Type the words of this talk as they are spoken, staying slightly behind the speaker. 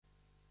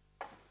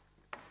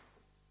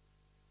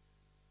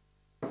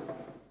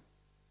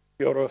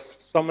Kia ora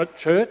Summit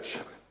Church,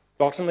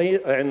 Botany,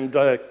 and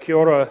Kia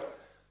ora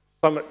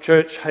Summit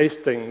Church,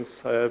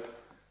 Hastings.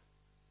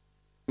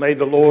 May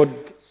the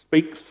Lord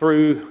speak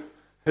through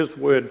His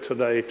word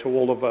today to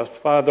all of us.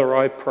 Father,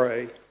 I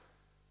pray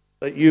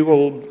that you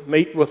will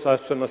meet with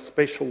us in a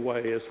special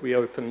way as we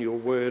open your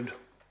word.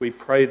 We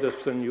pray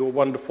this in your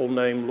wonderful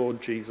name,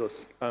 Lord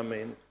Jesus.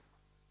 Amen.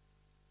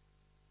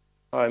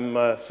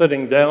 I'm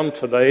sitting down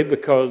today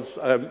because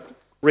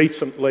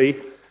recently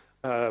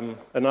an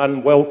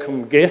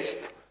unwelcome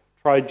guest,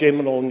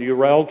 trigeminal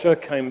neuralgia,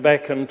 came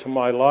back into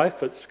my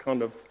life. It's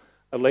kind of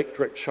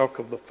electric shock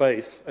of the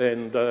face,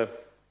 and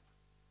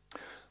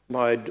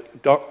my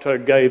doctor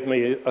gave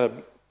me a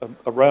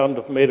round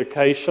of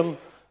medication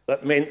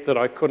that meant that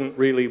I couldn't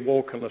really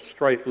walk in a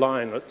straight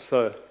line. It's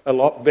a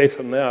lot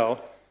better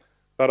now,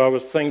 but I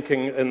was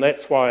thinking, and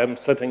that's why I'm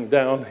sitting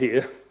down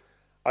here,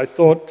 I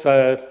thought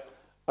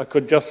I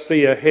could just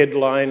see a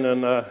headline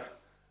in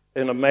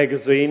a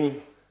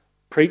magazine: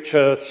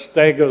 preacher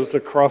staggers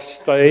across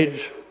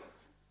stage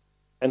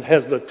and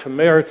has the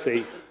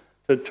temerity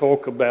to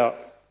talk about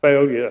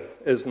failure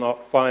is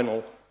not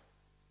final.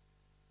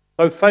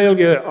 So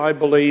failure, I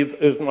believe,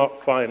 is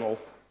not final.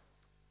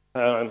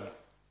 Have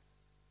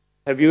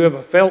you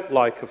ever felt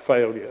like a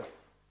failure?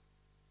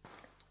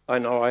 I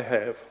know I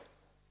have.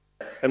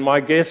 And my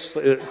guess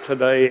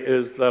today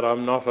is that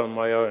I'm not on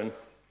my own.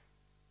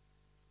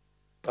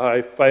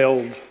 I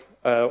failed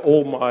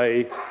all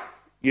my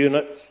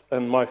units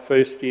in my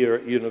first year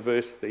at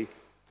university.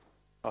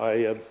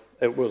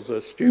 It was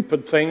a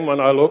stupid thing when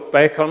I look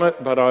back on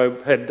it, but I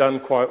had done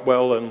quite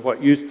well in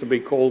what used to be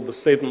called the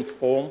seventh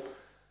form,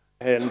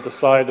 and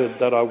decided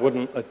that I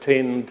wouldn't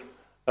attend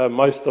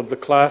most of the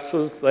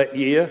classes that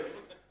year,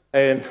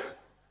 and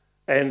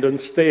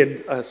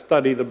instead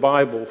study the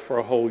Bible for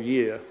a whole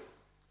year.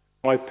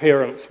 My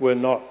parents were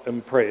not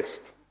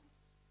impressed.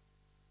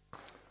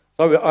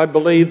 So I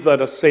believe that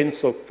a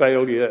sense of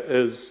failure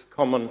is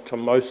common to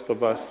most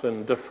of us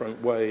in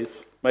different ways.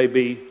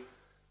 Maybe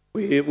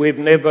you've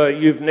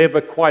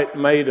never quite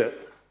made it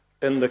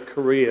in the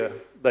career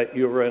that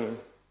you're in.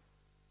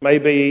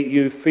 Maybe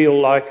you feel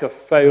like a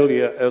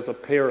failure as a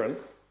parent,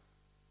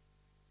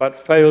 but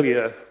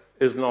failure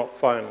is not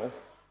final.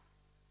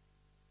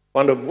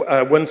 One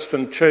of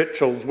Winston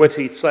Churchill's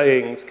witty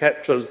sayings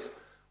captures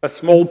a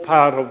small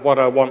part of what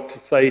I want to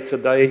say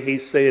today. He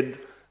said,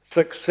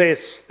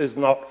 "Success is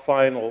not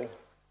final.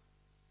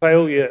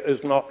 Failure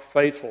is not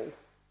fatal.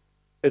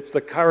 It's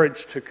the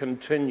courage to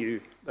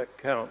continue that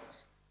counts."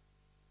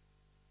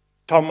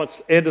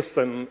 Thomas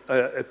Edison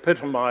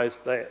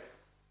epitomized that.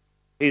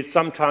 He's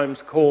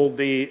sometimes called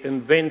the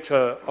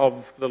inventor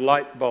of the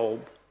light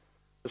bulb.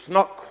 It's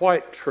not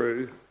quite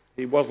true.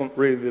 He wasn't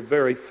really the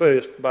very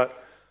first,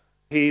 but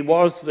he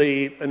was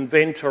the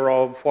inventor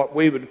of what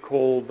we would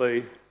call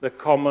the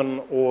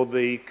common or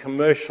the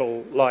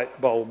commercial light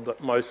bulb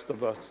that most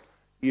of us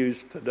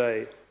use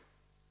today.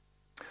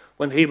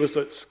 When he was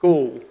at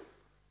school,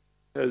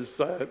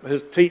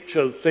 his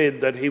teachers said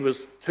that he was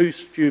too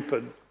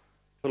stupid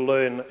to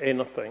learn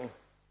anything.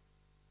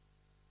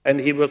 And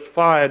he was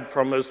fired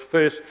from his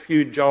first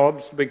few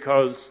jobs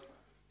because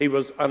he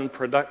was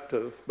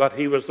unproductive. But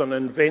he was an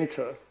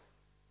inventor,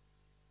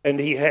 and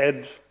he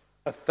had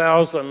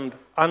 1,000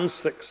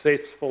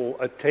 unsuccessful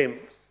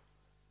attempts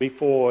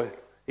before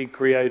he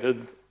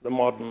created the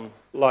modern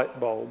light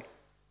bulb.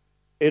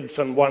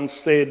 Edison once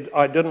said,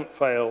 "I didn't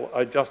fail,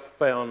 I just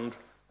found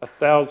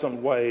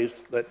 1,000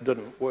 ways that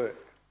didn't work."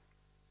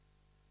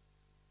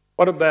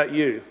 What about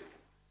you?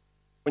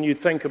 When you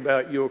think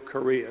about your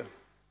career,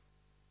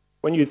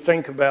 when you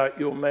think about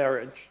your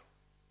marriage,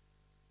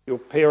 your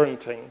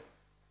parenting,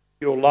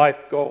 your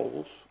life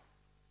goals,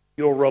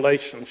 your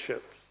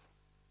relationships,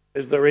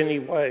 is there any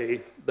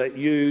way that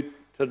you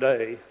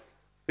today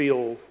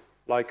feel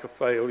like a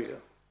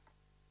failure?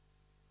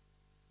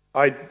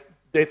 I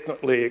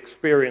definitely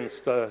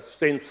experienced a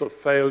sense of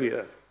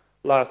failure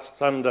last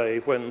Sunday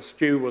when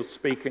Stu was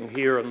speaking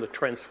here in the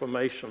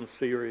Transformation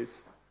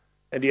series.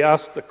 And he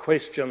asked the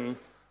question,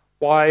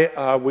 why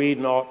are we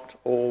not,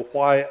 or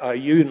why are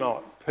you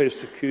not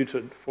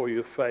persecuted for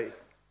your faith?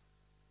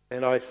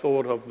 And I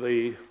thought of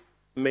the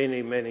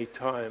many, many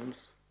times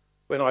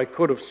when I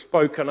could have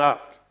spoken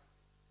up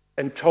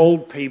and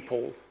told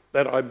people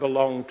that I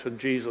belonged to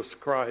Jesus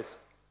Christ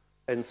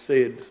and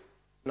said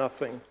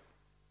nothing.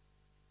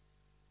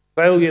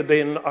 Failure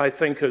then, I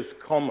think, is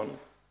common,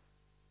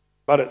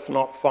 but it's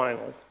not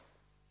final.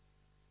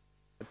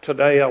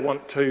 Today I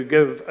want to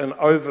give an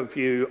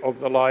overview of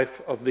the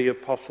life of the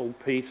Apostle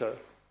Peter.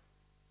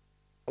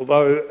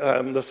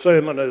 Although the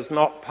sermon is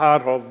not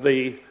part of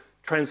the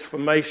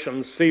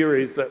Transformation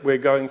series that we're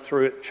going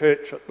through at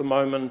church at the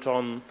moment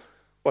on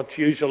what's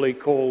usually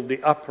called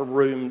the Upper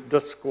Room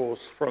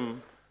Discourse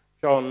from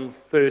John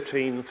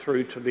 13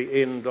 through to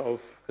the end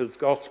of his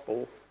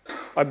Gospel,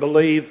 I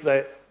believe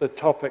that the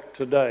topic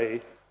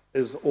today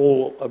is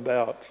all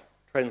about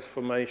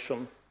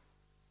transformation.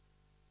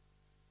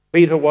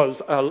 Peter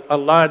was a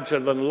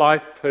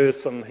larger-than-life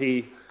person.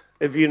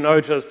 If you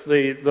notice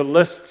the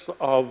lists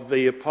of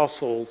the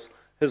apostles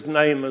his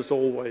name is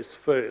always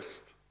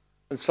first.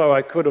 And so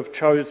I could have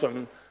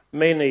chosen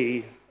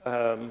many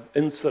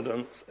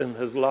incidents in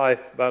his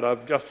life, but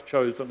I've just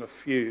chosen a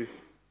few.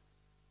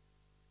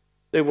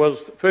 There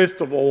was, first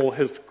of all,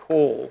 his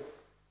call.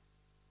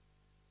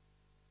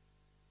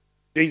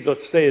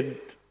 Jesus said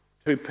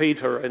to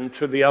Peter and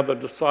to the other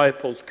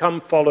disciples,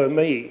 "Come follow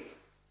me,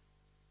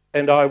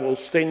 and I will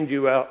send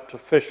you out to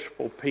fish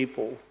for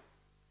people."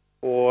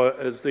 Or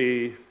as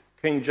the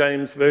King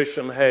James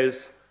Version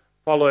has,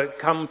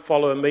 "Come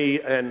follow me,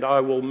 and I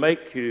will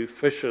make you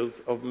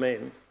fishers of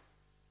men."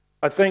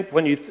 I think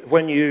when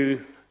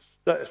you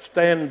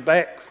stand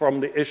back from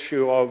the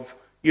issue of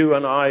you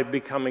and I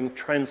becoming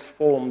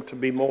transformed to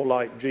be more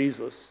like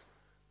Jesus,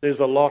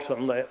 there's a lot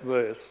in that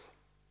verse.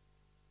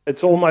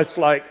 It's almost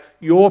like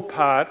your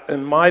part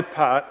and my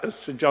part is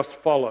to just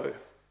follow.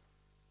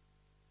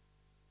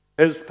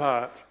 His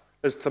part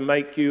is to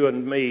make you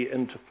and me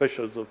into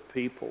fishers of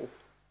people.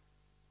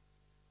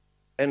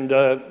 And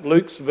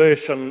Luke's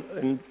version,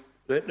 in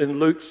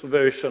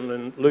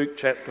Luke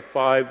chapter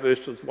 5,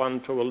 verses 1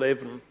 to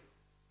 11,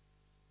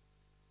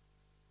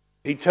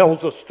 he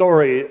tells a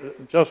story,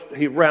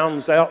 he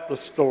rounds out the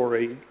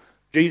story.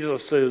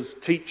 Jesus is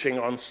teaching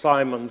on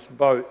Simon's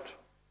boat,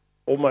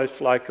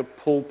 almost like a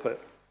pulpit.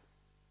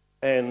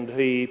 And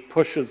he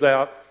pushes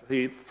out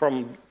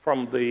from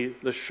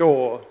the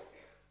shore.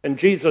 And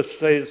Jesus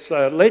says,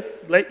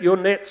 let your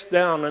nets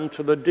down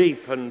into the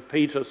deep. And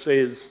Peter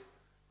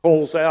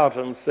calls out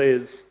and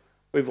says,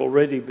 "We've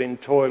already been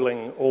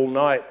toiling all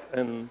night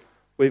and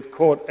we've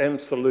caught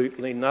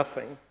absolutely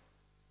nothing."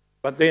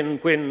 But then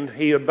when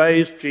he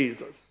obeys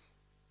Jesus,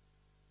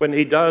 when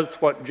he does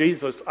what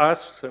Jesus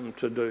asks him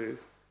to do,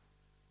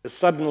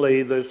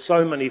 suddenly there's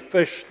so many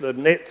fish, the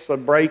nets are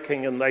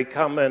breaking and they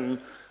come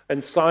in,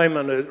 and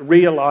Simon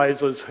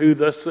realizes who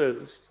this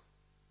is,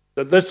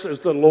 that this is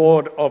the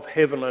Lord of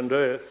heaven and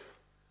earth.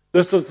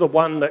 This is the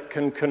one that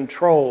can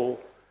control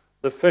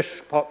the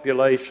fish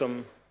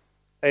population.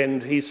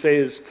 And he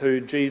says to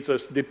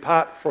Jesus,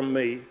 "Depart from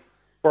me,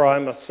 for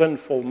I'm a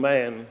sinful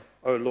man,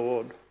 O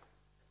Lord."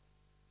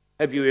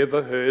 Have you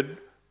ever heard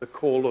the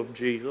call of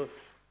Jesus?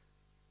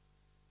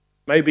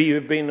 Maybe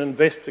you've been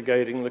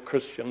investigating the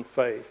Christian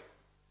faith.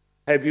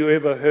 Have you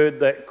ever heard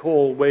that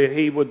call where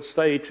he would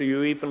say to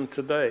you even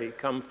today,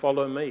 "Come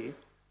follow me"?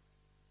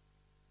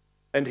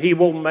 And he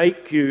will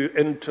make you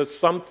into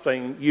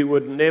something you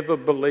would never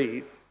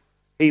believe.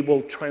 He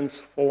will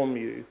transform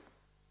you.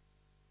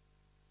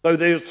 So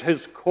there's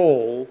his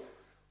call,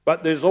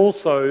 but there's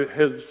also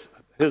his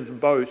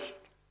boast.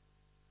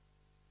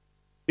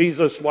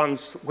 Jesus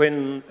once,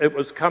 when it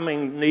was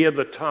coming near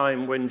the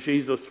time when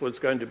Jesus was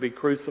going to be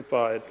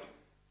crucified,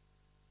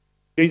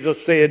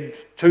 Jesus said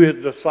to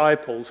his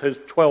disciples, his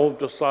 12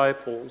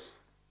 disciples,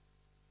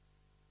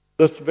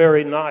 "This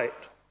very night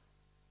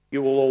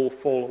you will all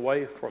fall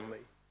away from me."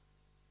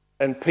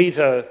 And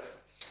Peter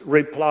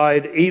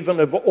replied, "Even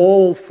if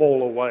all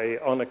fall away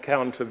on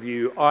account of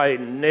you, I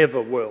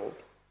never will."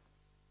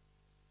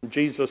 And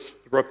Jesus'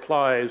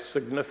 reply is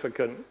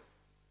significant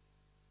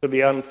to the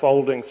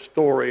unfolding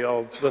story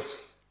of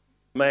this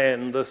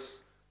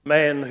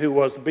man who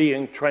was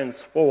being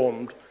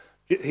transformed.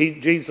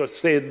 Jesus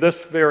said,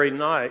 "This very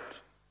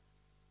night,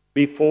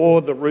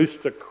 before the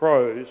rooster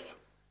crows,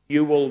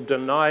 you will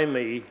deny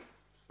me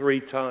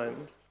 3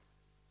 times.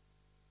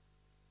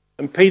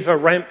 And Peter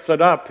ramps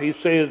it up. He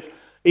says,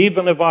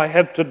 "Even if I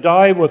have to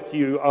die with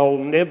you, I'll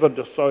never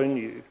disown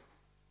you."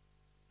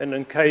 And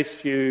in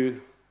case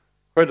you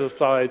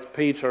criticize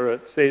Peter,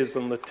 it says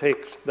in the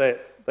text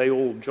that they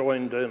all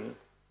joined in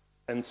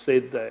and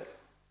said that.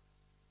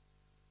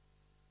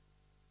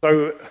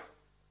 So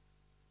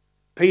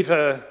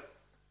Peter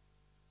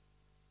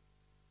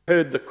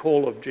heard the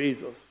call of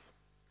Jesus,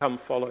 "Come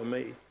follow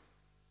me."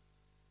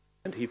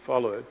 And he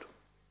followed.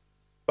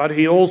 But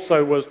he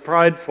also was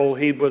prideful.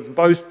 He was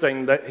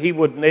boasting that he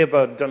would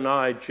never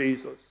deny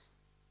Jesus.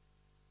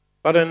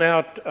 But in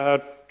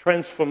our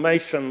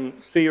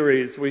transformation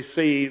series, we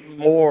see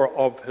more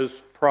of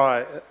his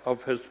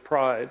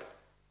pride.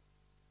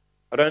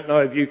 I don't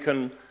know if you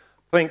can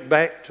think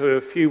back to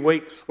a few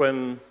weeks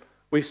when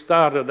we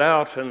started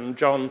out in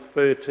John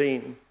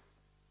 13.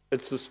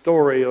 It's a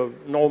story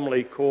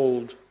normally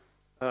called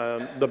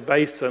the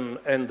basin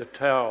and the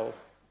towel,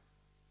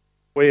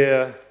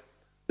 where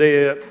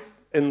they're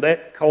in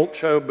that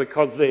culture,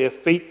 because their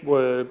feet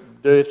were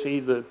dirty,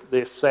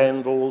 their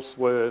sandals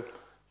were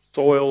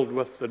soiled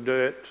with the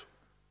dirt.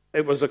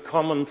 It was a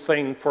common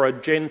thing for a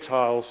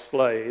Gentile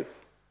slave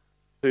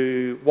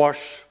to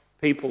wash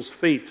people's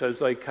feet as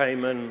they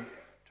came in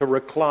to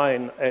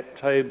recline at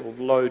tables,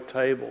 low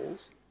tables.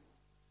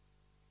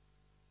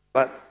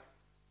 But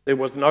there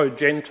was no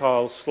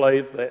Gentile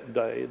slave that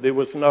day. There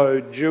was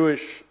no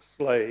Jewish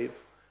slave.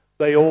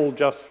 They all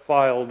just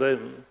filed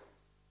in.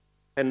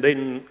 And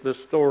then the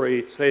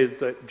story says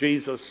that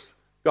Jesus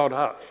got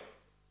up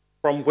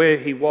from where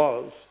he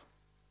was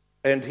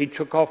and he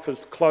took off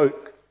his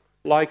cloak.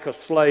 Like a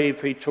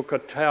slave, he took a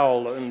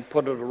towel and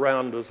put it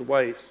around his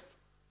waist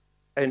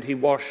and he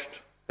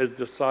washed his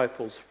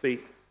disciples'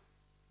 feet.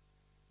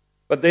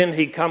 But then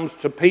he comes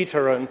to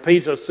Peter, and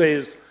Peter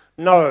says,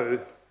 "No,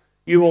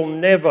 you will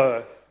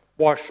never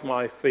wash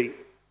my feet."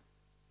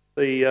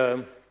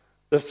 The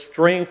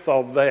strength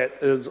of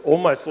that is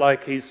almost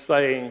like he's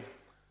saying,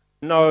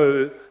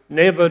 "No,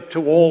 never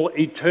to all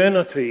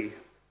eternity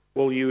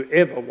will you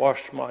ever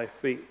wash my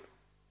feet."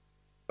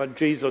 But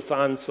Jesus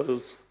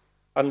answers,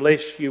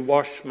 "Unless you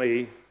wash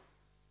me,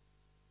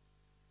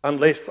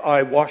 unless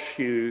I wash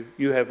you,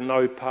 you have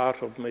no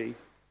part of me."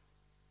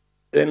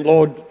 Then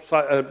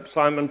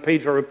Simon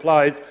Peter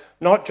replies,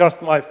 "Not just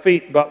my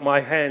feet, but my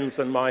hands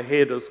and my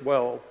head as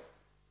well."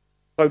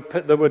 So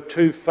there were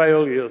two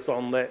failures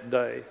on that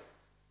day.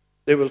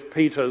 There was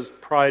Peter's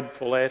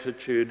prideful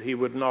attitude. He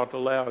would not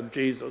allow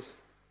Jesus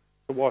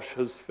to wash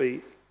his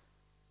feet.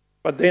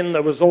 But then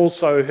there was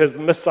also his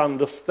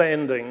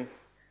misunderstanding.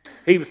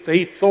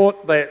 He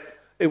thought that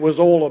it was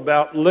all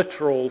about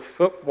literal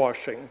foot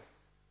washing.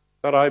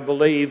 But I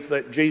believe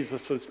that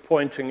Jesus is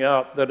pointing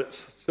out that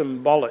it's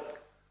symbolic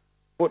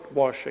foot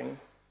washing.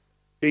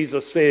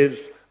 Jesus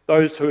says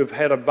those who have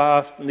had a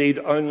bath need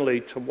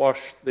only to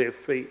wash their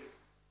feet.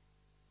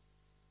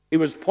 He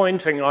was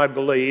pointing, I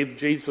believe,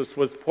 Jesus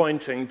was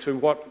pointing to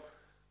what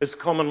is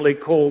commonly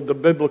called the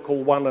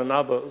biblical one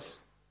another's.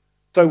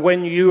 So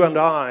when you and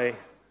I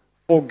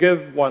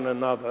forgive one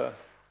another,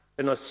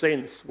 in a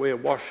sense, we're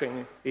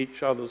washing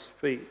each other's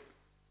feet.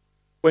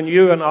 When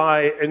you and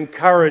I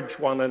encourage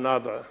one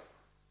another,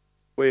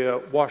 we're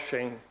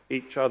washing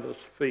each other's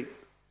feet.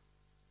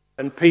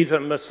 And Peter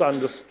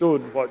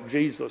misunderstood what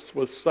Jesus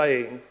was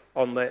saying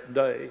on that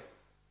day.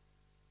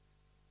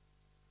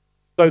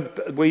 So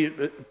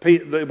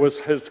there was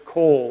his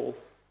call,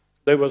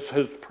 there was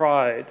his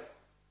pride,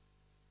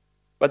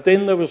 but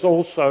then there was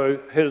also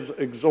his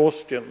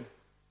exhaustion.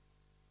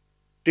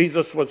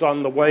 Jesus was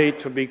on the way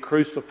to be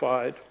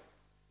crucified,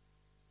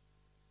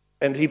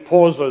 and he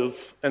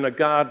pauses in a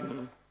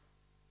garden.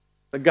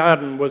 The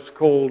garden was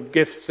called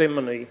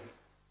Gethsemane,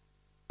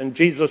 and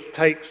Jesus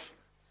takes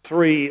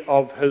three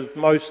of his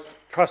most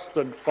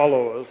trusted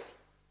followers,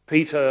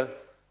 Peter,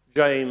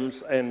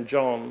 James, and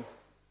John,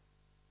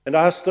 and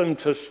asked them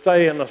to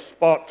stay in a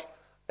spot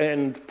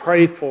and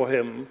pray for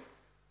him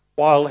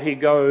while he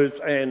goes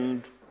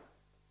and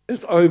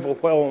is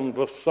overwhelmed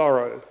with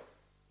sorrow.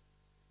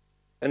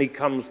 And he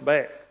comes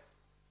back,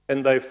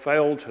 and they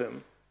failed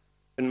him.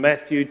 In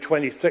Matthew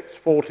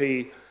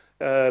 26:40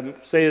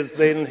 says,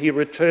 "Then he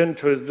returned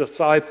to his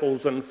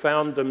disciples and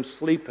found them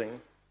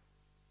sleeping.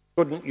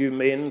 'Couldn't you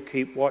men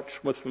keep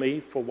watch with me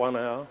for 1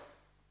 hour?'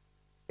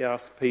 He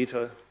asked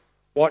Peter.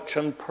 'Watch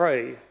and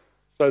pray,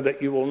 so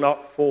that you will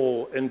not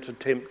fall into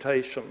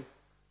temptation.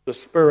 The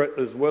spirit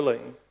is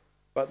willing,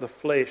 but the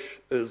flesh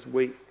is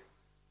weak.'"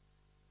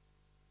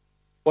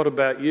 What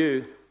about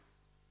you?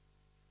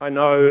 I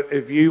know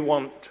if you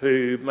want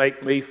to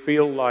make me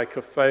feel like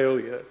a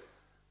failure,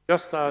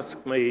 just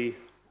ask me,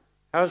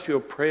 how's your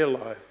prayer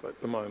life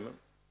at the moment?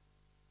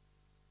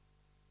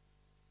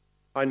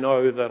 I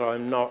know that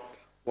I'm not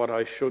what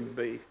I should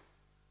be.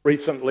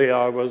 Recently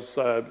I was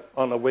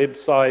on a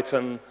website,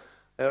 and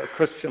a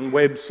Christian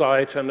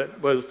website, and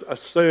it was a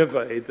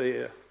survey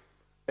there,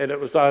 and it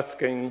was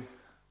asking,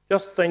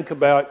 just think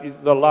about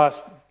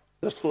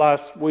this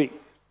last week.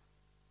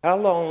 How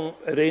long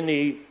at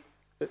any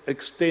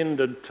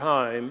extended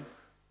time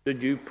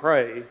did you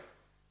pray?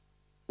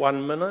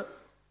 1 minute?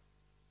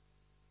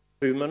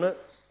 2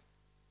 minutes?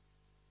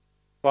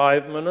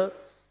 5 minutes?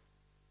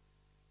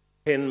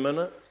 10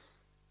 minutes?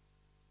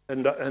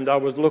 And I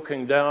was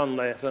looking down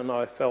that, and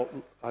I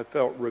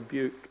felt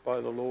rebuked by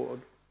the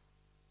Lord.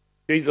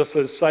 Jesus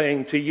is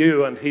saying to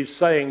you, and he's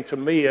saying to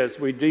me as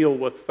we deal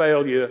with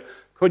failure,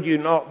 could you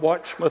not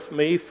watch with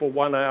me for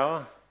 1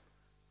 hour?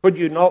 Could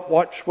you not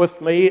watch with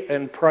me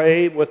and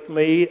pray with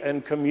me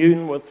and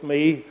commune with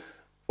me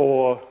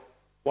for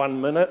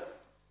 1 minute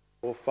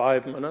or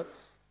 5 minutes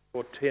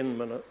or 10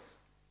 minutes?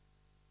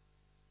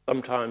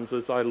 Sometimes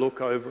as I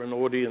look over an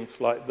audience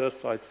like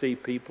this, I see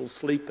people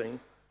sleeping.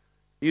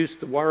 It used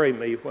to worry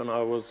me when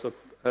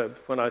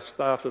I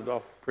started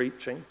off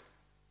preaching.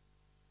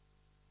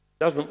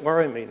 Doesn't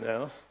worry me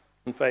now.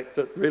 In fact,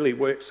 it really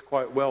works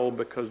quite well,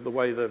 because the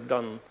way they've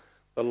done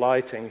the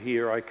lighting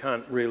here, I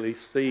can't really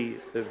see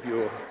if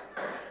you're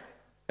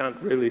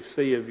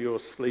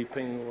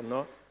sleeping or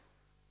not.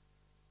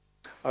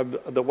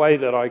 The way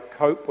that I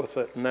cope with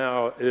it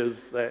now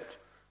is that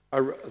I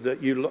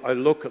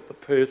look at the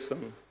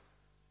person,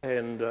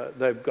 and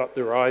they've got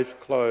their eyes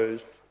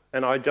closed,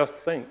 and I just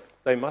think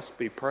they must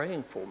be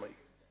praying for me.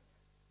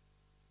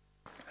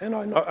 And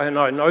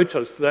I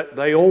notice that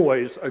they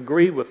always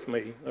agree with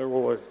me. They're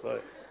always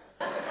like,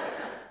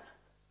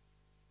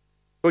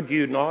 could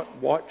you not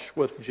watch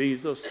with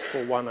Jesus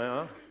for 1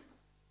 hour?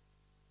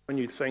 When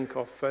you think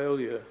of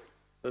failure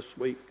this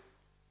week,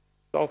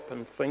 stop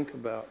and think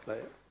about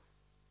that.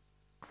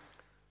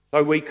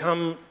 So we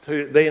come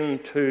to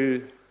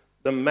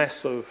the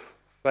massive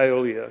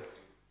failure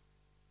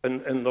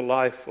in the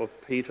life of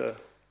Peter.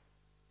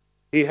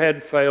 He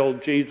had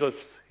failed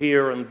Jesus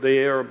here and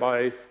there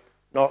by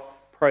not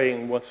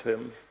praying with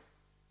him.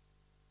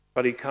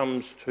 but he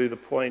comes to the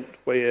point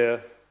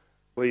where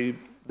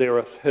there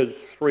are his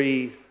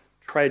three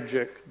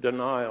tragic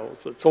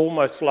denials. It's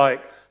almost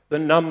like the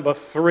number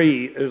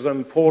 3 is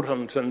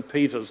important in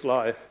Peter's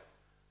life.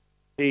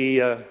 He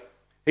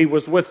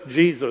was with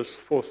Jesus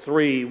for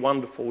 3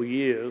 wonderful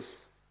years.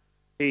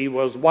 He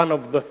was one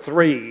of the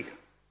 3.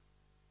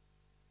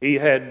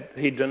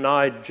 He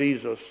denied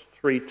Jesus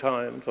 3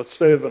 times. A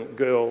servant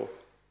girl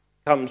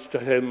comes to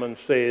him and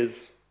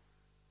says,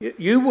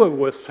 "You were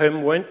with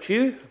him, weren't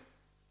you?"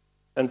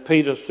 And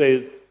Peter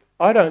says,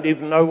 "I don't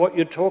even know what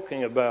you're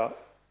talking about."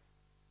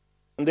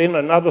 And then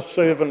another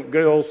servant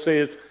girl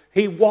says,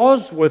 "He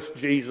was with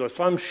Jesus,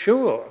 I'm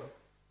sure."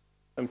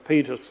 And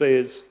Peter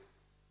says,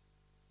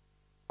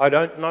 "I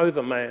don't know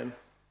the man."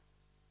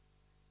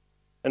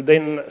 And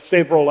then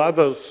several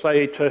others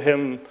say to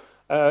him,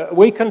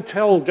 "We can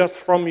tell just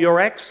from your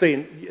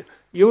accent,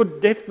 you're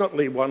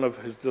definitely one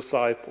of his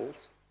disciples."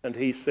 And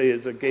he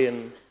says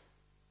again,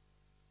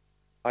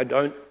 "I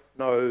don't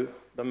know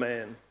the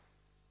man."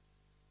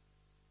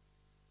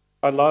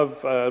 I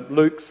love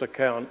Luke's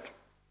account.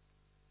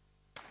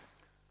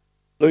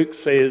 Luke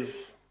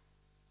says,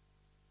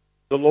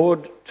 "The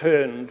Lord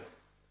turned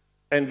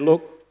and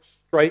looked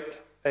straight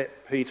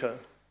at Peter.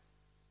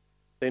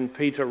 Then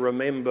Peter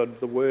remembered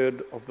the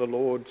word of the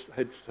Lord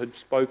had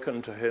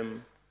spoken to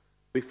him,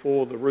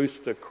 'Before the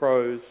rooster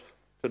crows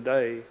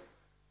today,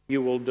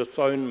 you will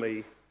disown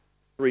me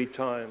 3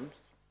 times.'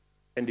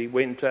 And he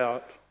went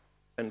out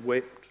and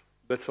wept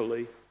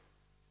bitterly."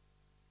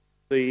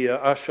 The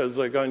ushers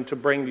are going to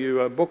bring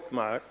you a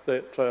bookmark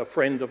that a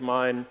friend of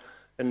mine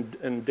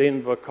in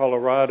Denver,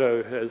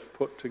 Colorado has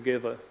put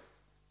together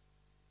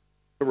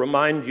to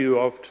remind you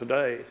of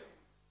today.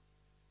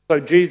 So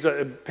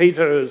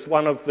Peter is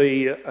one of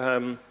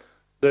the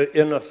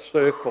inner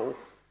circle.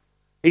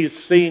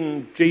 He's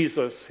seen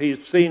Jesus,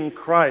 he's seen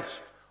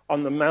Christ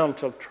on the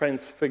Mount of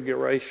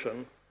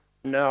Transfiguration.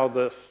 Now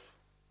this.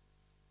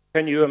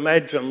 Can you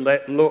imagine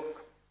that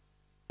look?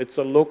 It's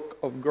a look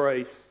of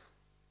grace.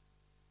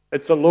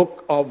 It's a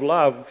look of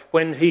love.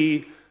 When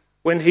he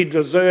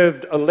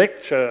deserved a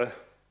lecture,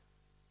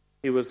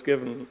 he was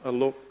given a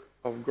look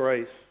of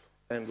grace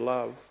and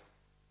love.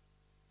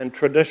 And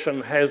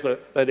tradition has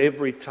it that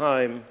every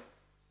time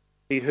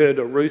he heard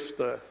a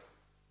rooster,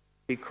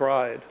 he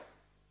cried.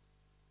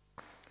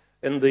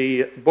 In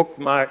the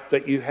bookmark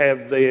that you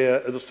have there,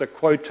 there's a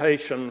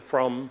quotation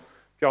from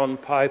John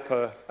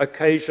Piper: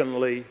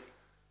 "Occasionally,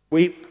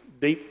 weep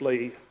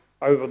deeply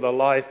over the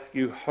life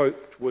you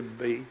hoped would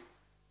be.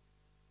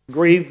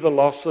 Grieve the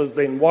losses,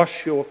 then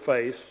wash your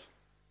face,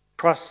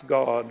 trust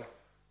God,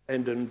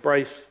 and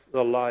embrace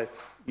the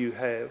life you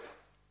have."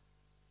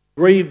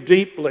 Grieve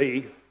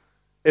deeply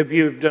if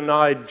you've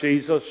denied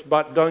Jesus,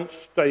 but don't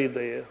stay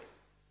there.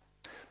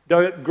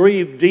 Don't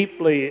grieve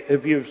deeply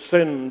if you've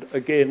sinned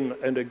again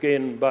and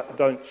again, but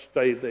don't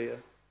stay there.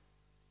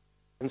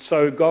 And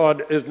so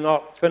God is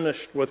not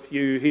finished with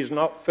you. He's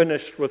not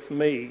finished with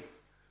me.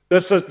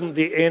 This isn't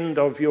the end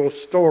of your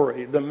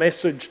story. The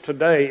message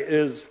today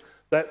is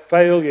that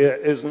failure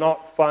is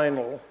not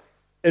final.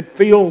 It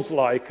feels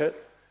like it.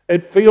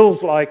 It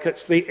feels like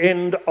it's the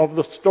end of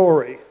the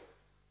story,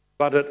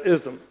 but it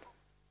isn't.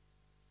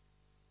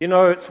 You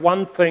know, it's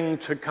one thing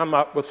to come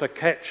up with a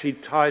catchy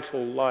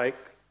title like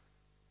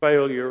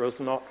 "Failure is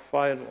not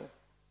final,"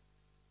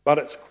 but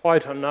it's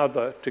quite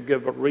another to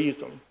give a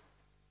reason.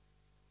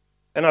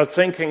 And I was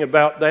thinking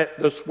about that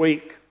this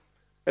week,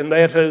 and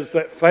that is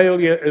that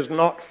failure is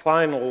not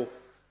final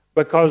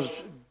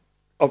because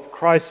of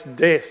Christ's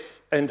death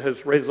and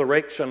his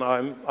resurrection.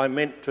 I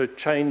meant to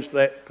change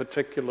that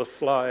particular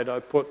slide. I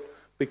put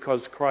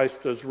 "because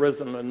Christ is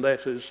risen," and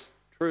that is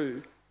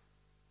true.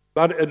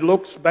 But it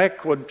looks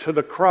backward to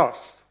the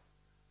cross.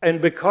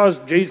 And because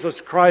Jesus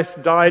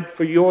Christ died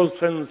for your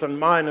sins and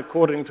mine,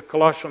 according to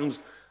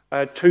Colossians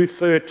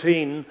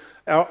 2:13,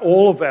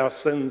 all of our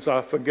sins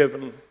are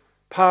forgiven,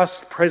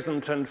 past,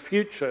 present, and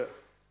future.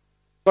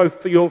 So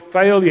for your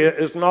failure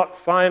is not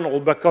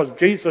final because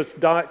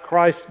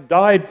Christ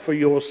died for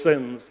your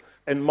sins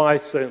and my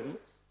sins.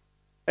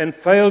 And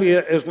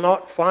failure is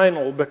not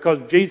final because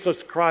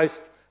Jesus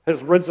Christ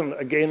has risen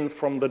again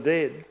from the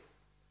dead.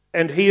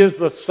 And he is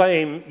the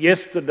same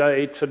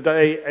yesterday,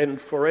 today,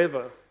 and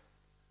forever.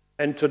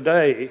 And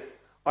today,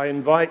 I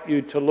invite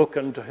you to look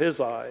into his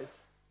eyes.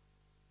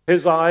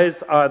 His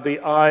eyes are the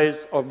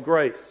eyes of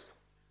grace.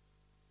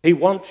 He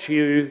wants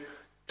you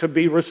to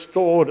be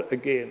restored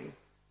again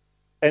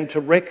and to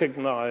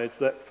recognize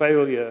that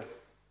failure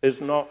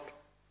is not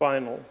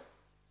final.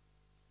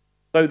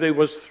 So there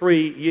was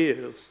 3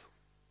 years.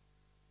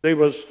 There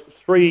was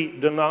 3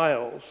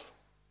 denials.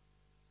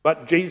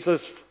 But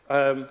Jesus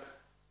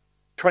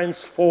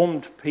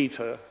transformed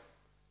Peter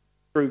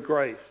through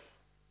grace,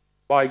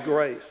 by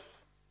grace.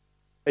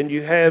 And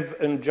you have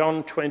in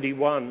John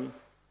 21,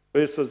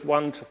 verses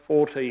 1 to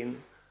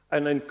 14,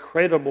 an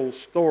incredible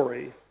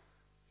story.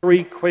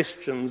 3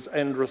 questions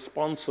and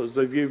responses.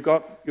 If you've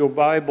got your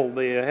Bible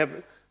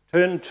there,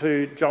 turn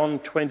to John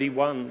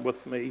 21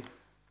 with me.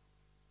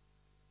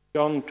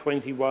 John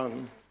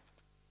 21.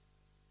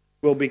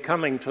 We'll be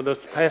coming to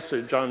this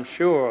passage, I'm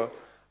sure,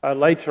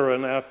 later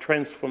in our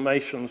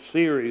transformation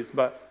series,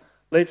 but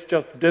let's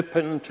just dip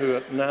into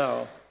it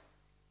now.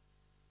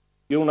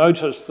 You'll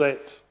notice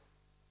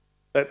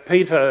that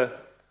Peter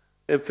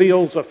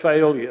feels a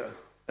failure,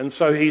 and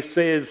so he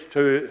says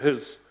to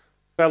his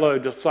fellow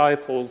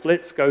disciples,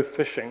 let's go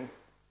fishing.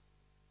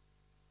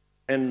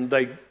 And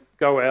they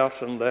go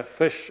out and they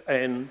fish,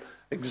 and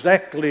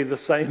exactly the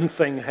same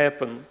thing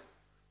happens.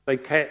 They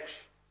catch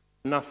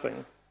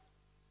nothing.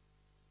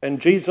 And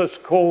Jesus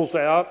calls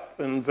out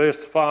in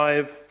verse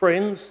 5,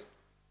 friends,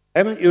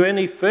 haven't you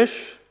any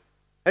fish?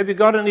 Have you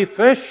got any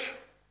fish?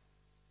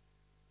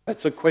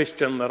 That's a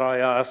question that I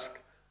ask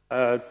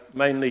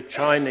mainly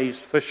Chinese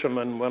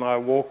fishermen when I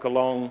walk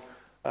along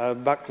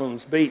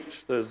Bucklands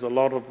Beach. There's a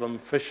lot of them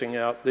fishing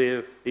out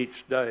there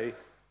each day.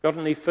 Got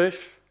any fish?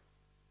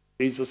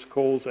 Jesus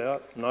calls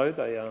out, no,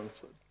 they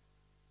answered.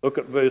 Look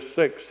at verse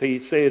 6. He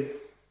said,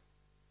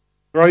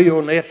 throw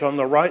your net on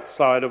the right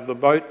side of the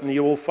boat and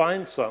you will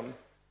find some.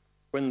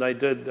 When they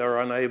did, they were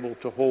unable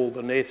to haul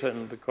the net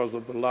in because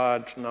of the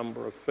large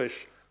number of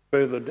fish.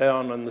 Further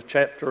down in the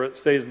chapter it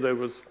says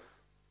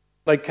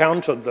they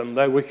counted them.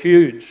 They were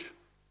huge.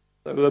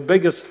 They were the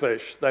biggest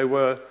fish. They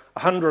were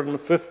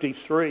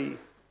 153.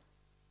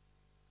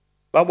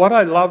 But what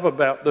I love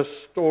about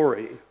this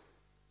story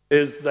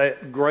is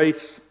that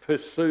grace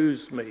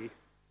pursues me.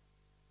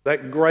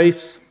 That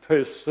grace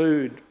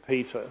pursued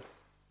Peter.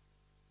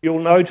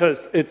 You'll notice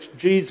it's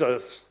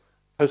Jesus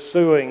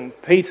pursuing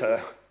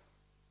Peter,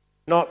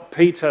 not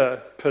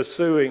Peter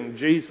pursuing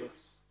Jesus.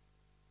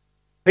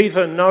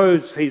 Peter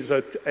knows he's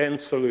an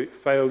absolute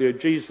failure.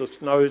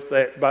 Jesus knows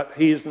that, but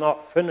he's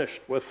not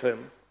finished with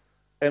him.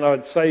 And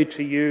I'd say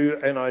to you,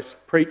 and I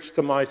preach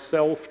to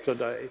myself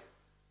today,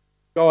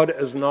 God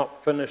is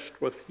not finished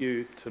with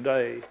you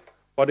today,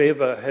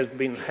 whatever has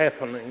been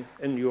happening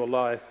in your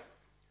life.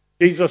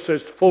 Jesus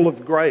is full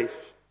of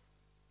grace.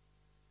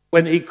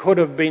 When he could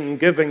have been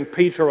giving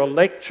Peter a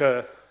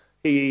lecture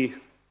and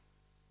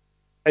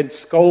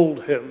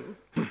scold him,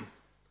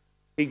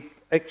 he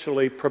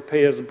actually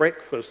prepares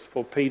breakfast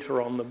for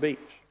Peter on the beach.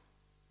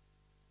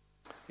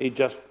 He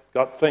just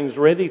got things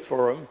ready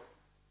for him.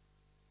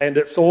 And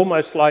it's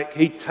almost like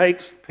he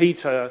takes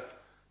Peter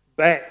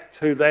back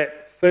to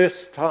that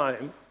first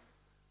time,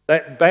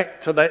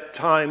 back to that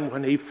time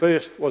when he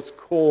first was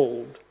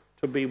called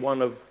to be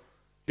one of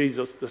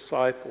Jesus'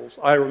 disciples.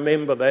 I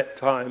remember that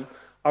time.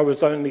 I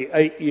was only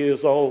 8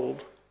 years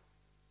old,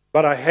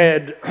 but I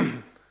had,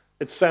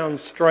 it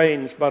sounds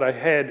strange, but I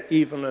had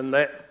even in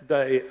that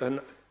day an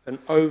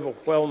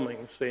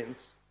overwhelming sense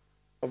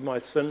of my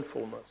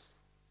sinfulness.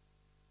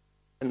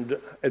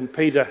 And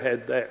Peter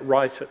had that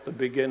right at the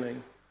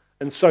beginning.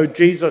 And so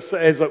Jesus,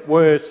 as it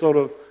were, sort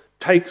of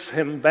takes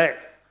him back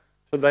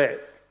to that.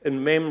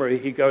 In memory,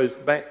 he goes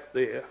back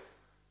there.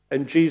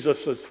 And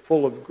Jesus is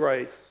full of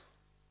grace.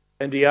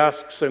 And he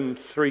asks him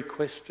 3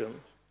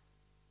 questions.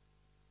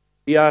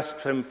 He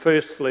asks him,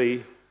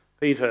 firstly,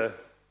 Peter,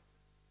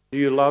 do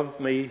you love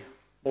me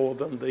more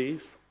than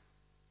these?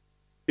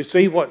 You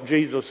see what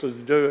Jesus is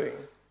doing?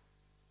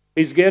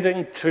 He's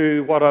getting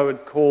to what I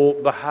would call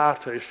the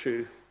heart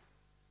issue.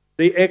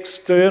 The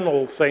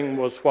external thing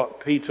was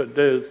what Peter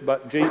did,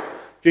 but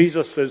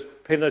Jesus is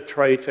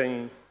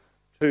penetrating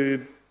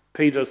to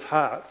Peter's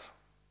heart.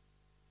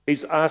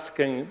 He's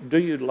asking, do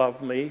you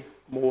love me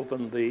more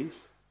than these?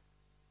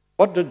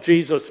 What did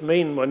Jesus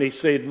mean when he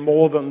said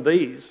more than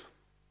these?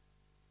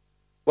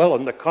 Well,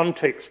 in the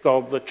context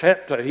of the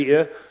chapter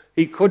here,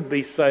 he could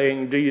be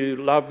saying, do you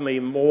love me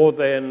more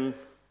than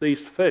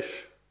these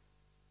fish?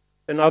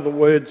 In other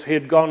words, he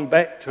had gone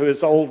back to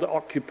his old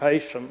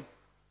occupation,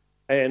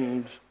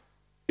 and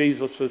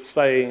Jesus is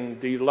saying,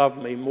 do you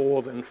love me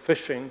more than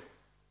fishing?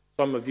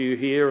 Some of you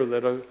here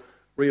that are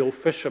real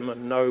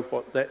fishermen know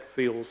what that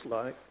feels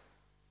like.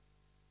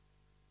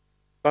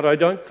 But I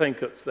don't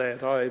think it's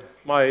that.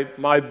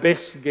 My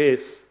best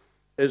guess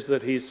is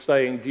that he's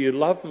saying, do you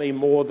love me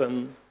more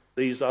than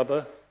these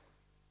other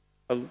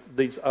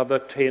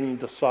 10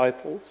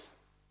 disciples?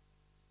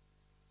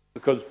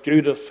 Because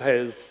Judas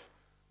has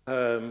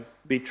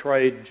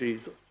betrayed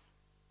Jesus.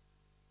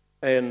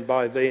 And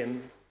by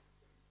then...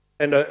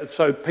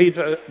 so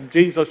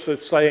Jesus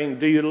is saying,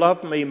 do you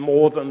love me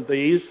more than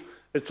these?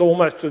 It's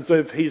almost as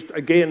if he's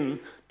again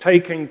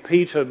taking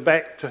Peter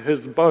back to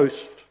his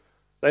boast,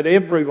 that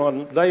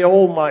they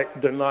all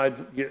might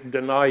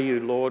deny you,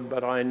 Lord,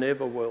 but I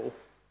never will.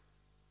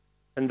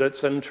 And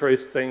it's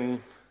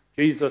interesting,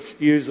 Jesus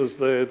uses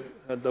the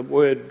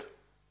word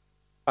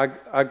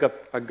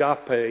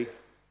agape,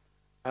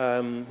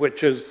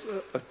 which is,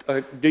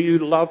 do you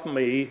love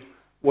me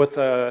with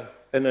a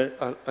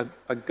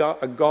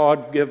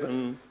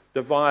God-given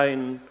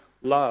divine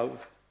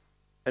love?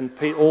 And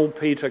all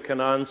Peter can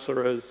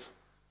answer is,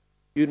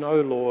 you know,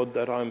 Lord,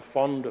 that I'm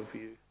fond of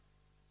you.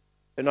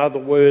 In other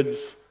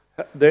words,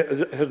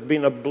 there has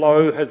been a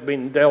blow has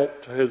been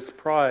dealt to his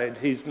pride.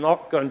 He's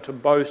not going to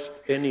boast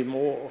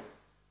anymore.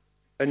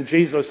 And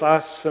Jesus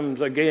asks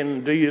him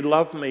again, do you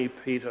love me,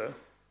 Peter?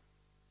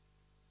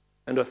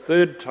 And a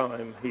third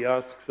time he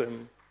asks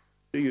him,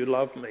 Do you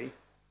love me?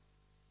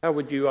 How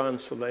would you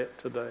answer that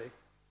today?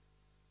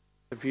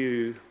 If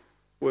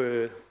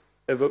it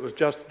was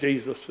just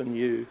Jesus and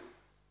you,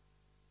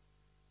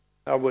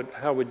 how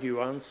would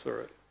you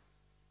answer it?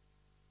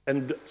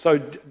 And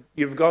so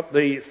you've got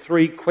the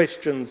 3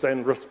 questions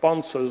and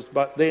responses,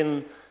 but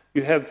then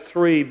you have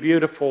 3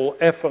 beautiful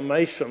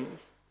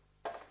affirmations.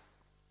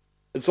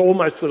 It's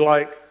almost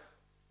like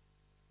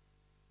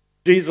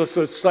Jesus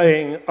is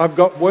saying, I've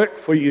got work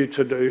for you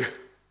to do.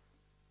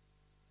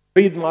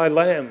 Feed my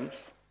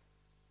lambs,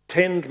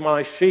 tend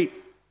my sheep,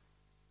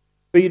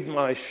 feed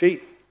my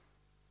sheep.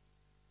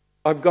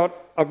 I've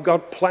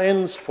got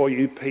plans for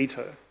you,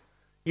 Peter.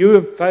 You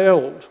have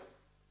failed,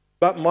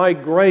 but my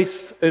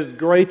grace is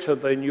greater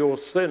than your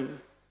sin.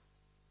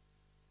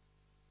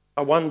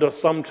 I wonder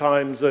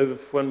sometimes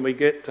if when we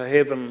get to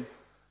heaven,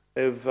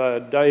 if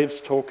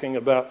Dave's talking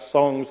about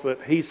songs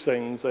that he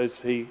sings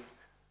as he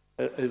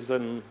is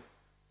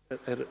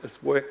at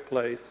his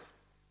workplace.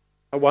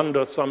 I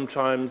wonder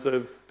sometimes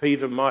if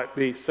Peter might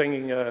be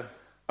singing a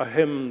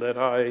hymn that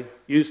I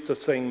used to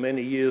sing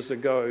many years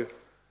ago.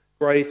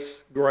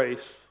 Grace,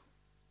 grace,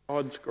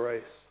 God's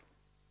grace.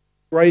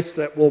 Grace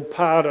that will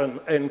pardon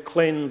and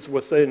cleanse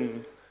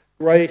within.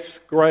 Grace,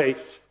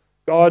 grace,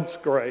 God's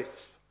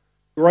grace.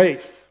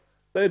 Grace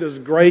that is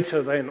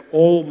greater than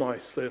all my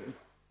sin.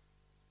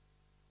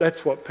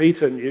 That's what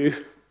Peter knew.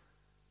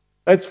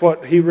 That's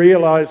what he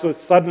realizes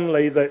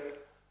suddenly, that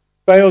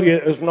failure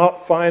is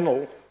not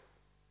final,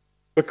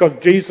 because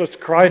Jesus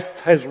Christ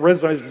has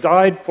risen, has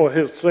died for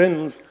his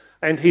sins,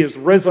 and he has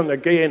risen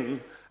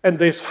again. And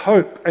there's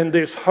hope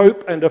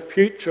and a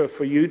future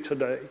for you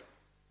today.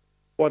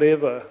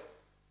 Whatever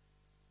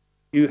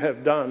you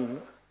have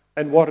done,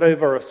 and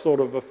whatever a sort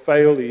of a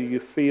failure you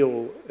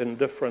feel in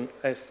different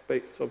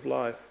aspects of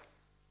life.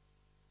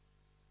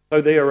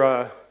 So there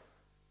are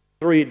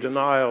 3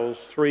 denials,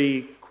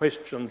 3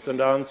 questions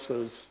and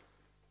answers,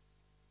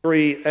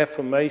 3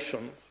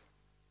 affirmations.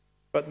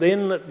 But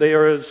then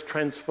there is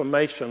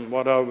transformation,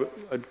 what I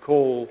would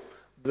call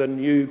the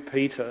new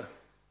Peter.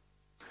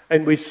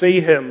 And we see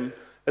him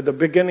at the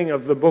beginning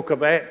of the book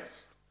of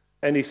Acts,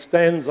 and he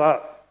stands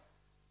up.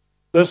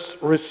 This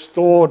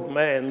restored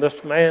man,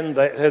 this man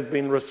that has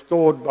been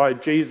restored by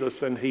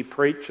Jesus, and he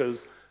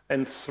preaches,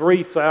 and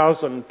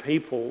 3,000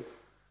 people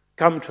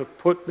come to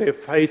put their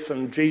faith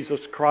in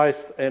Jesus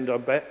Christ and are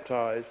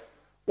baptized.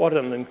 What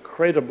an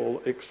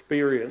incredible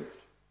experience.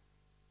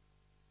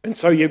 And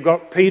so you've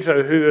got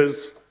Peter, who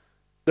is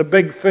the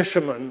big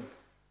fisherman,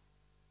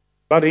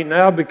 but he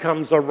now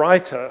becomes a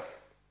writer,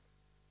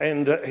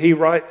 and he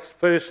writes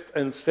 1st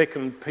and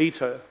 2nd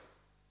Peter,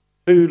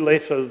 2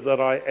 letters that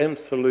I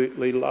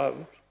absolutely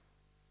loved.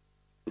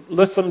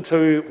 Listen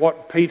to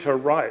what Peter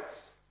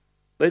writes.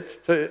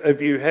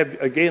 If you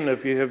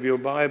have your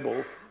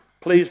Bible,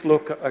 please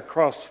look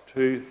across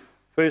to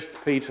 1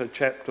 Peter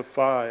chapter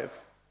 5.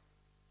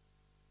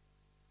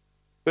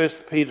 1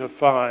 Peter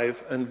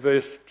 5 and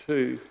verse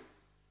 2.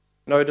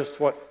 Notice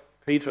what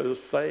Peter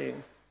is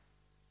saying.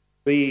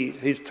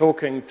 He's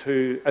talking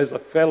to, as a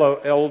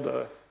fellow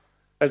elder,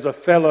 as a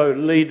fellow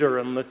leader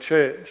in the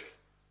church.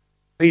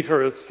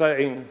 Peter is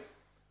saying,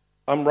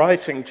 I'm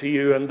writing to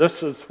you, and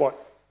this is what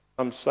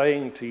I'm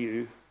saying to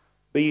you.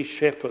 Be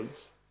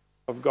shepherds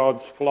of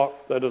God's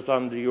flock that is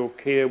under your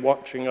care,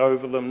 watching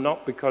over them,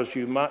 not because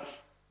you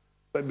must,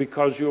 but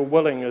because you're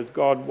willing, as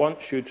God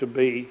wants you to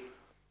be,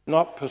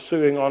 not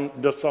pursuing on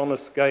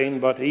dishonest gain,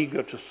 but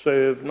eager to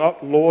serve,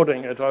 not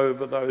lording it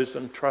over those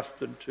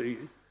entrusted to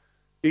you.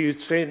 Do you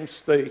sense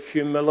the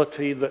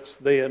humility that's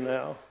there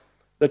now?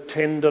 The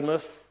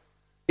tenderness?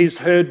 He's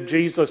heard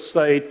Jesus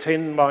say,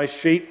 tend my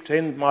sheep,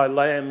 tend my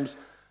lambs,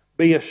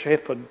 be a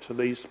shepherd to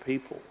these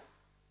people.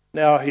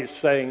 Now he's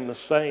saying the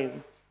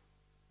same.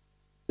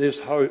 There's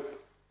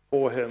hope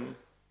for him.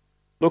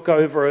 Look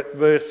over at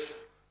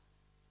verse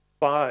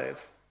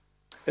 5.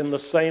 In the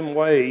same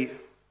way,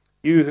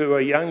 you who are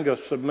younger,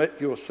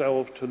 submit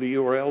yourselves to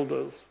your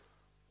elders.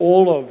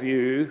 All of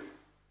you,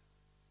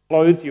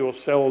 clothe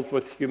yourselves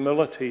with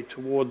humility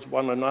towards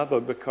one another,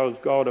 because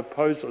God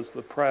opposes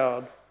the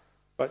proud,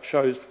 but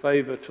shows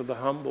favor to the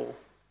humble.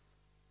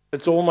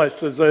 It's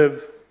almost as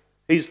if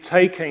he's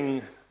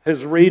taking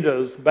his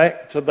readers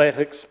back to that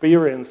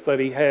experience that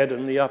he had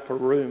in the upper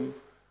room,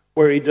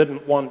 where he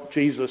didn't want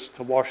Jesus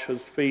to wash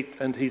his feet,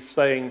 and he's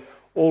saying,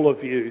 all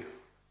of you,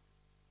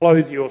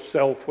 clothe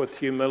yourself with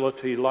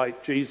humility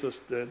like Jesus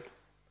did,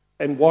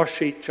 and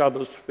wash each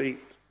other's feet,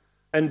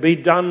 and be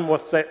done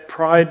with that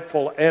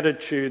prideful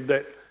attitude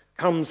that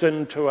comes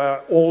into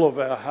all of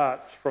our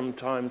hearts from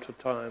time to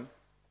time.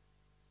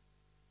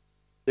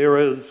 There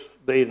is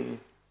then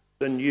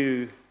the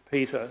new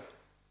Peter.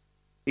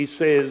 He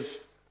says,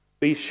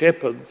 be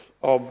shepherds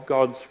of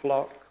God's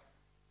flock.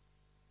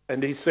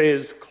 And he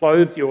says,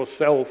 clothe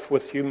yourself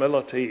with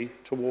humility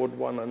toward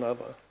one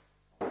another.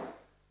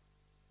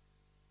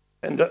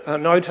 And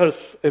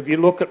notice, if you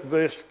look at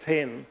verse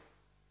 10,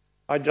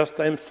 I just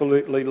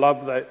absolutely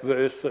love that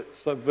verse.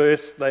 It's a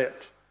verse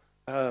that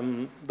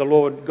the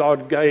Lord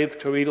God gave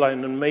to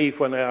Elaine and me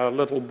when our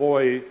little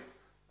boy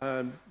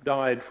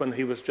died when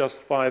he was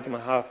just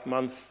 5.5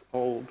 months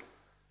old.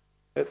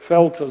 It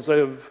felt as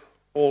if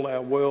all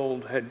our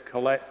world had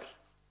collapsed.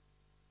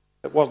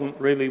 It wasn't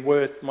really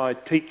worth, my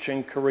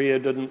teaching career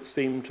didn't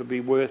seem to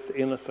be worth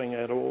anything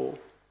at all.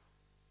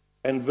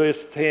 And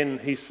verse 10,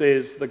 he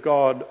says, the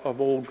God of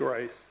all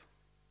grace.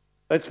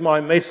 That's my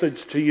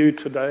message to you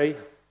today.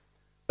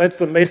 That's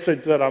the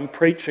message that I'm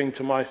preaching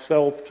to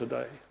myself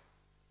today.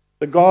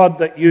 The God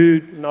that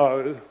you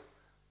know,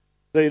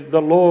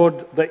 the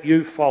Lord that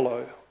you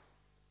follow,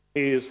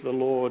 He is the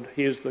Lord.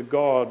 He is the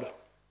God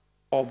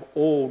of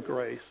all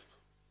grace.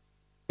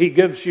 He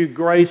gives you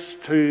grace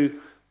to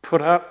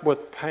put up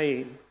with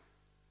pain.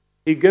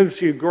 He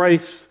gives you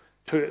grace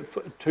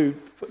to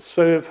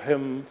serve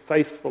Him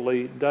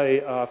faithfully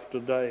day after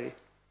day.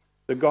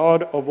 The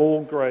God of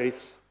all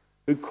grace,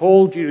 who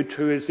called you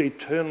to His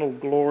eternal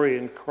glory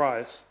in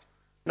Christ.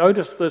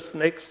 Notice this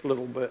next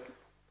little bit.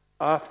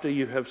 After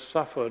you have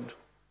suffered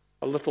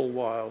a little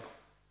while.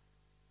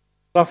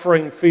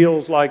 Suffering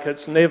feels like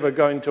it's never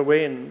going to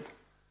end.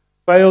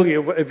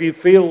 Failure, if you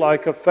feel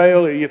like a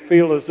failure, you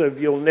feel as if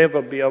you'll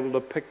never be able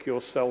to pick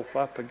yourself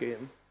up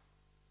again.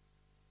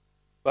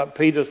 But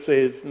Peter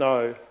says,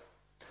 no,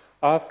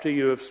 after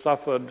you have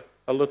suffered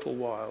a little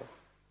while,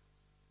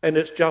 and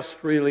it's just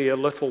really a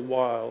little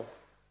while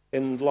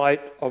in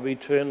light of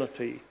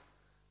eternity.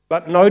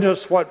 But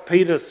notice what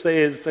Peter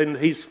says, and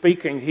he's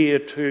speaking here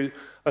to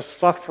a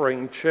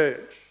suffering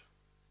church.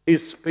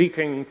 He's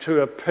speaking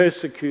to a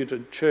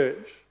persecuted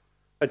church,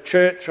 a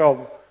church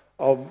of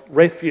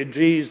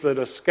refugees that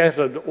are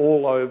scattered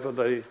all over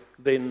the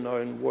then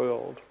known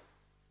world.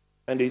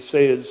 And he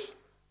says,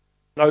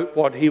 note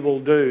what he will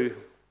do.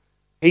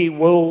 He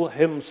will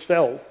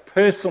himself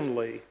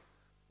personally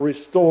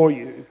restore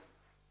you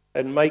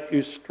and make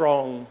you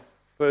strong,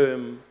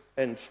 firm,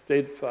 and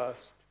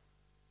steadfast.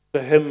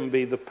 To him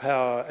be the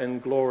power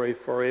and glory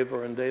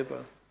forever and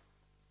ever.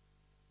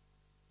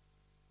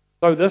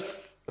 So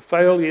this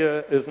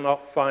failure is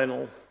not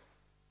final.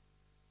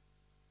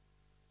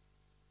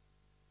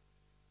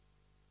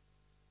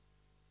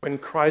 When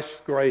Christ's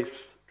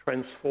grace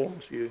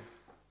transforms you,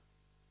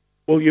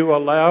 will you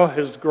allow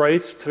His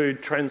grace to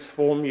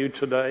transform you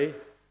today?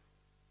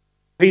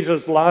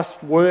 Peter's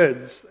last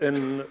words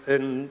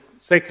in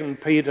 2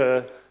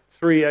 Peter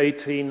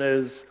 3:18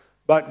 is,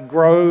 but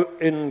grow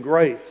in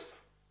grace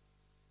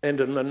and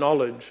in the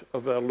knowledge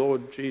of our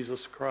Lord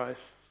Jesus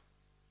Christ.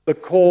 The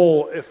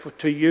call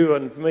to you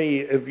and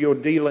me, if you're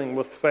dealing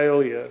with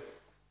failure,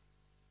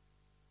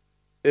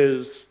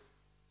 is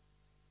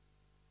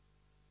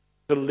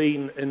to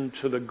lean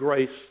into the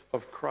grace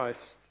of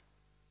Christ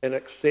and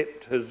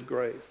accept His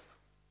grace.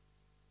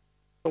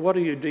 So what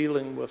are you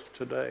dealing with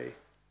today?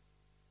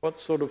 What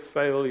sort of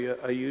failure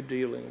are you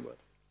dealing with?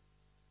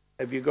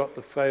 Have you got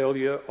the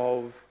failure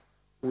of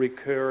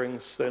recurring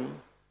sin?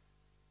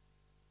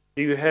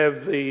 Do you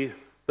have the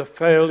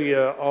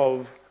failure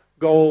of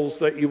goals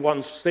that you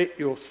once set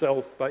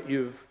yourself but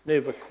you've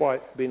never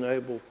quite been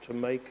able to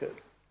make it?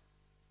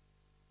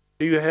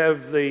 Do you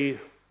have the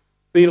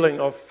feeling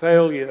of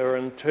failure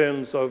in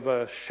terms of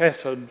a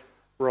shattered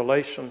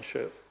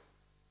relationship?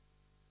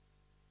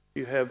 Do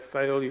you have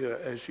failure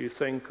as you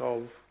think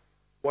of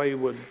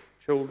wayward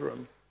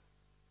children?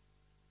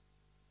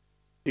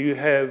 Do you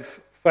have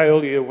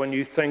failure when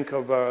you think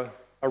of a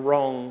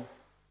wrong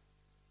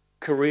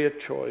career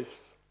choice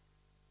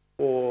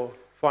or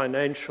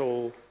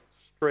financial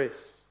stress?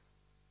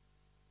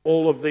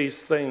 All of these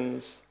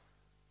things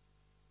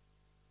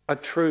are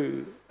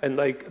true and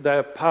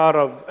they're part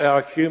of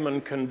our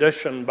human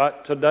condition,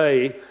 but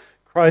today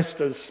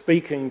Christ is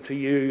speaking to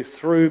you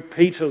through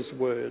Peter's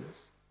words.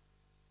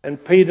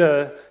 And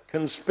Peter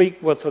can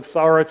speak with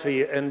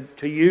authority and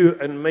to you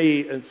and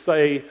me and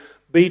say,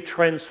 be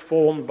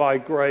transformed by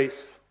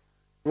grace,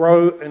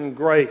 grow in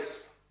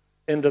grace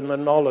and in the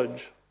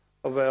knowledge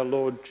of our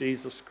Lord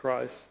Jesus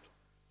Christ.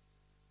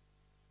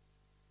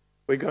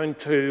 We're going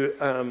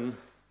to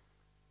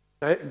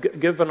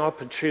give an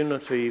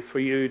opportunity for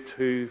you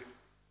to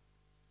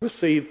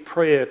receive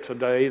prayer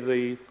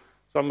today.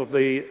 Some of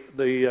the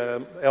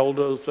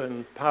elders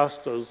and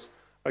pastors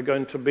are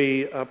going to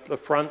be up the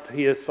front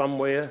here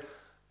somewhere.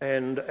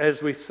 And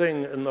as we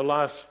sing in the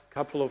last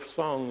couple of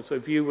songs,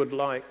 if you would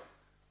like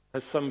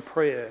some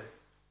prayer,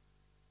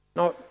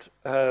 you're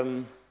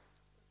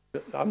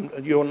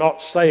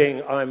not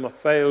saying I'm a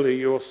failure,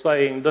 you're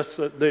saying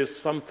there's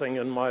something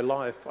in my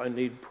life I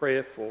need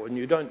prayer for, and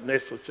you don't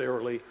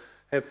necessarily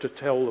have to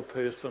tell the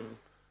person,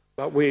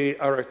 but we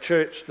are a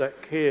church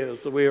that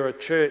cares. We're a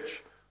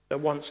church that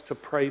wants to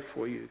pray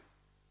for you.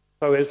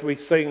 So as we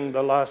sing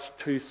the last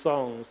two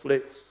songs,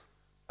 let's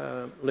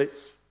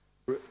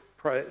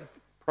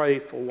pray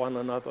for one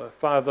another.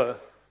 Father,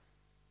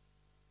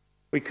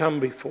 we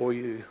come before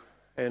you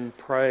and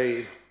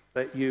pray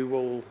that you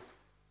will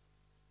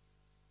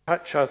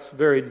touch us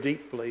very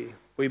deeply.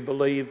 We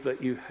believe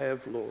that you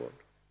have, Lord.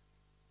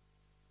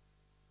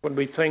 When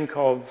we think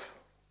of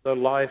the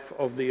life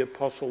of the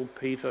Apostle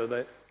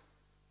Peter,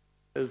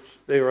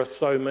 there are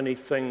so many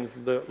things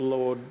that,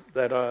 Lord,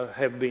 that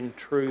have been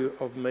true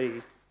of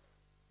me.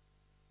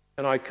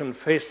 And I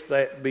confess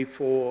that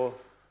before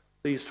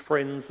these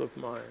friends of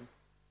mine.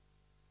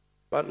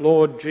 But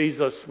Lord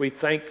Jesus, we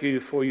thank you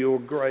for your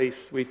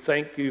grace. We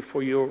thank you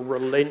for your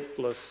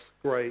relentless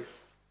grace.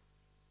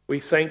 We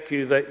thank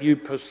you that you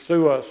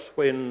pursue us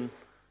when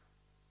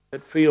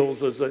it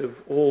feels as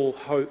if all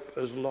hope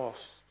is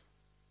lost.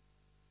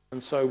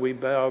 And so we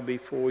bow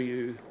before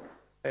you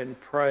and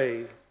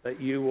pray that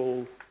you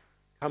will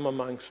come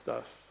amongst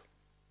us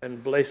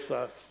and bless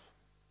us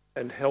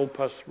and help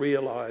us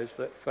realize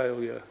that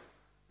failure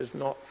is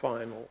not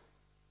final,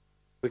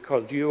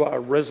 because you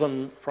are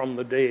risen from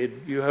the dead.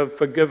 You have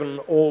forgiven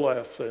all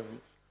our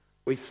sins.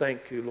 We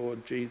thank you,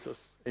 Lord Jesus,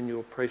 in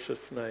your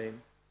precious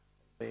name.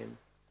 Amen.